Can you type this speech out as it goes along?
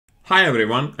Hi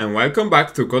everyone and welcome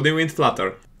back to Coding with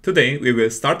Flutter. Today we will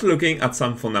start looking at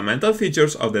some fundamental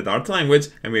features of the Dart language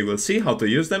and we will see how to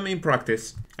use them in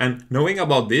practice. And knowing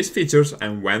about these features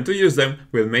and when to use them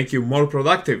will make you more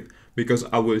productive, because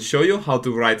I will show you how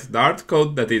to write Dart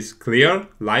code that is clear,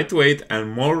 lightweight and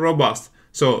more robust.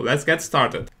 So let's get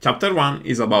started. Chapter 1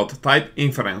 is about type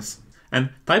inference. And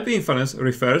type inference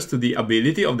refers to the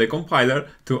ability of the compiler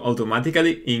to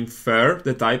automatically infer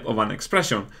the type of an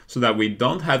expression, so that we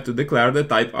don't have to declare the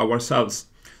type ourselves.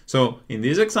 So in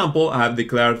this example, I have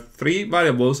declared three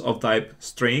variables of type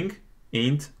string,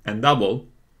 int, and double.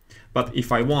 But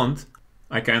if I want,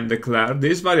 I can declare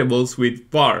these variables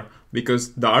with var, because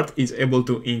Dart is able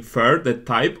to infer the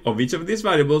type of each of these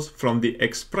variables from the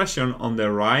expression on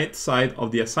the right side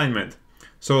of the assignment.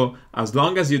 So as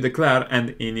long as you declare and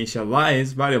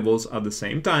initialize variables at the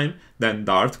same time, then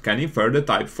Dart can infer the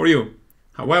type for you.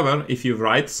 However, if you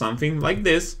write something like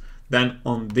this, then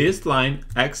on this line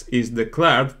x is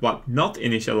declared but not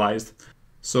initialized.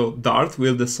 So Dart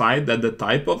will decide that the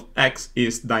type of x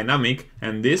is dynamic,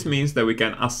 and this means that we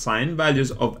can assign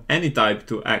values of any type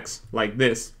to x, like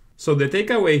this. So the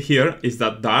takeaway here is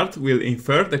that Dart will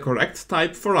infer the correct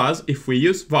type for us if we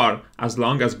use var, as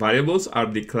long as variables are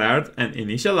declared and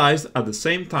initialized at the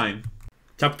same time.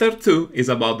 Chapter 2 is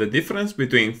about the difference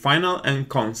between final and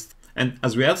const. And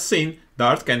as we have seen,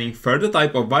 Dart can infer the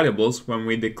type of variables when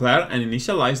we declare and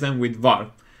initialize them with var.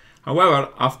 However,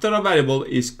 after a variable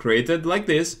is created like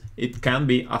this, it can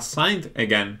be assigned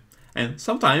again. And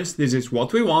sometimes this is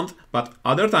what we want, but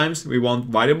other times we want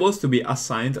variables to be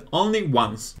assigned only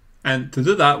once. And to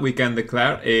do that, we can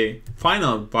declare a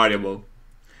final variable.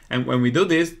 And when we do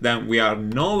this, then we are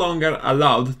no longer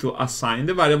allowed to assign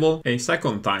the variable a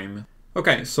second time.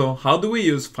 Okay, so how do we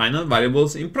use final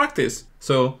variables in practice?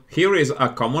 So here is a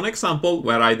common example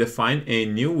where I define a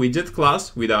new widget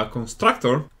class with a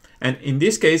constructor. And in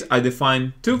this case, I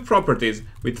define two properties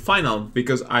with final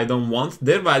because I don't want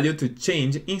their value to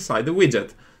change inside the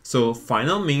widget. So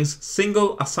final means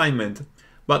single assignment.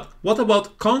 But what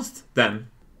about const then?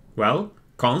 Well,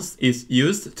 const is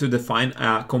used to define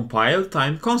a compile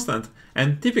time constant,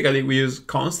 and typically we use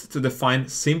const to define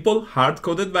simple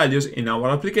hard-coded values in our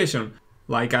application,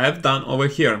 like I have done over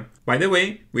here. By the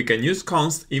way, we can use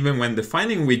const even when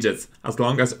defining widgets, as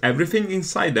long as everything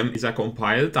inside them is a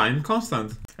compile time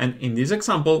constant. And in this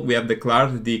example, we have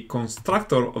declared the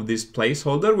constructor of this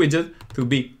placeholder widget to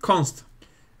be const.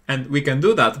 And we can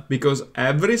do that because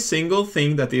every single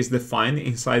thing that is defined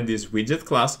inside this widget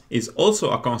class is also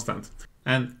a constant.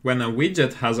 And when a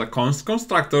widget has a const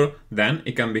constructor, then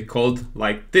it can be called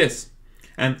like this.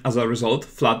 And as a result,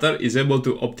 Flutter is able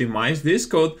to optimize this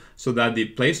code so that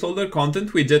the placeholder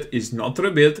content widget is not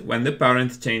rebuilt when the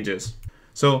parent changes.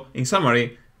 So in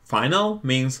summary, final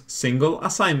means single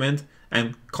assignment,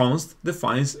 and const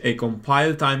defines a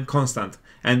compile time constant.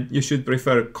 And you should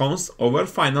prefer const over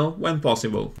final when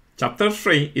possible. Chapter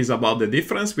 3 is about the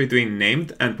difference between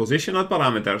named and positional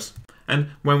parameters. And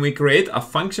when we create a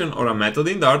function or a method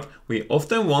in Dart, we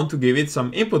often want to give it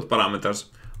some input parameters.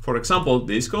 For example,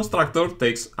 this constructor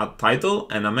takes a title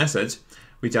and a message,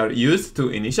 which are used to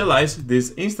initialize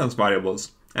these instance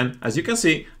variables. And as you can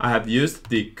see, I have used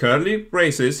the curly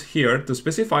braces here to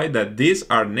specify that these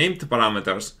are named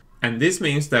parameters. And this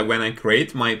means that when I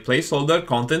create my placeholder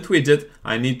content widget,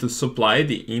 I need to supply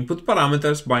the input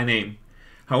parameters by name.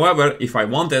 However, if I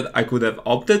wanted, I could have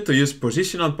opted to use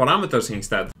positional parameters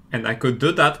instead. And I could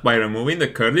do that by removing the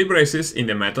curly braces in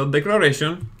the method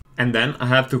declaration. And then I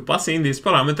have to pass in these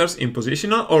parameters in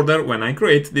positional order when I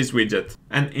create this widget.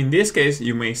 And in this case,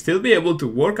 you may still be able to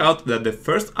work out that the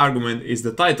first argument is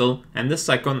the title and the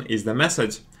second is the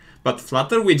message. But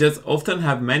Flutter widgets often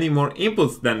have many more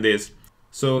inputs than this.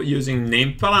 So using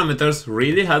named parameters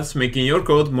really helps making your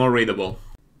code more readable.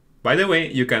 By the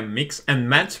way, you can mix and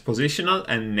match positional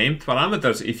and named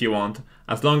parameters if you want,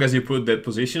 as long as you put the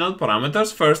positional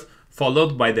parameters first,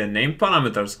 followed by the named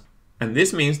parameters. And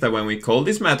this means that when we call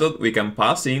this method, we can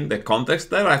pass in the context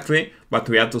directly, but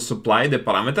we have to supply the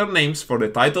parameter names for the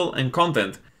title and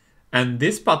content. And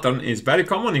this pattern is very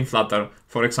common in Flutter.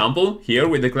 For example, here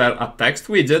we declare a text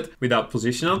widget with a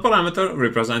positional parameter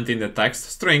representing the text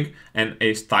string and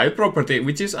a style property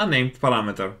which is a named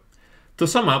parameter. To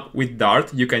sum up, with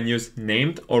Dart you can use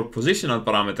named or positional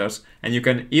parameters, and you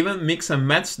can even mix and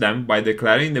match them by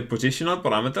declaring the positional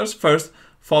parameters first,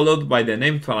 followed by the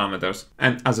named parameters.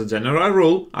 And as a general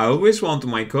rule, I always want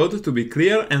my code to be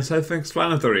clear and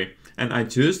self-explanatory, and I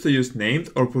choose to use named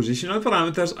or positional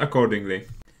parameters accordingly.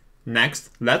 Next,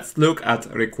 let's look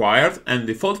at required and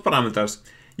default parameters.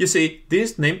 You see,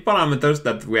 these named parameters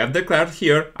that we have declared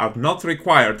here are not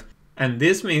required, And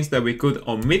this means that we could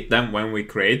omit them when we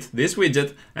create this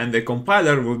widget and the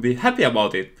compiler will be happy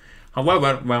about it.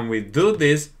 However, when we do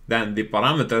this, then the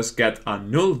parameters get a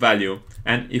null value,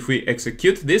 and if we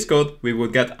execute this code, we will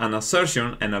get an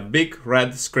assertion and a big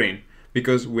red screen,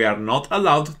 because we are not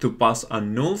allowed to pass a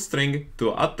null string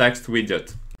to a text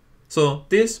widget. So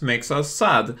this makes us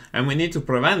sad, and we need to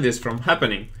prevent this from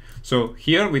happening. So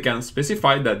here we can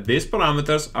specify that these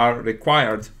parameters are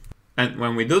required. And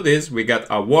when we do this, we get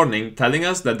a warning telling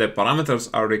us that the parameters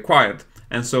are required,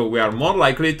 and so we are more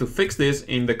likely to fix this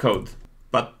in the code.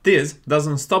 But this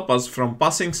doesn't stop us from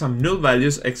passing some null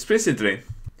values explicitly.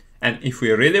 And if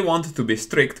we really want to be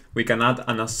strict, we can add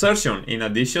an assertion in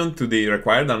addition to the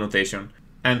required annotation.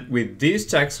 And with these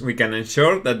checks, we can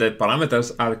ensure that the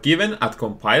parameters are given at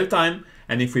compile time,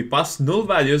 and if we pass null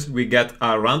values, we get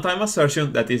a runtime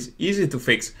assertion that is easy to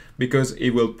fix, because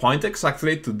it will point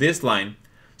exactly to this line.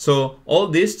 So all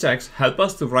these checks help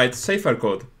us to write safer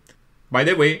code. By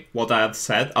the way, what I had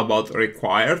said about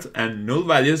required and null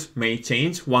values may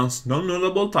change once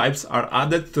non-nullable types are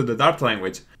added to the Dart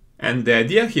language. And the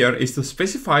idea here is to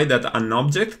specify that an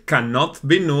object cannot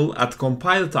be null at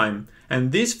compile time,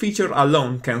 and this feature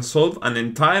alone can solve an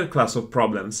entire class of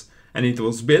problems. And it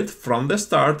was built from the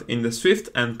start in the Swift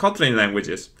and Kotlin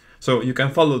languages. So you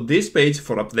can follow this page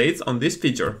for updates on this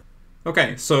feature.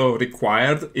 Okay, so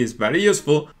required is very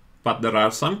useful, but there are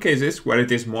some cases where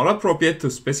it is more appropriate to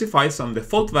specify some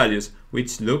default values,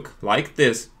 which look like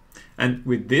this. And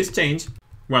with this change,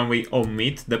 when we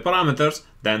omit the parameters,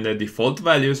 then the default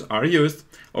values are used,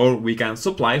 or we can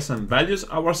supply some values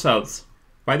ourselves.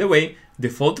 By the way,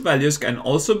 default values can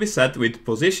also be set with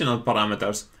positional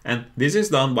parameters, and this is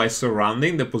done by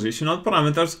surrounding the positional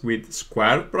parameters with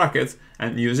square brackets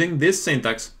and using this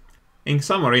syntax. In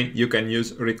summary, you can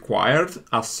use required,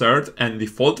 assert, and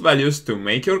default values to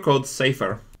make your code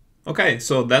safer. Okay,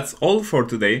 so that's all for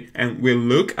today, and we'll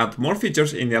look at more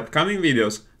features in the upcoming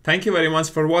videos. Thank you very much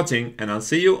for watching, and I'll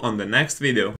see you on the next video.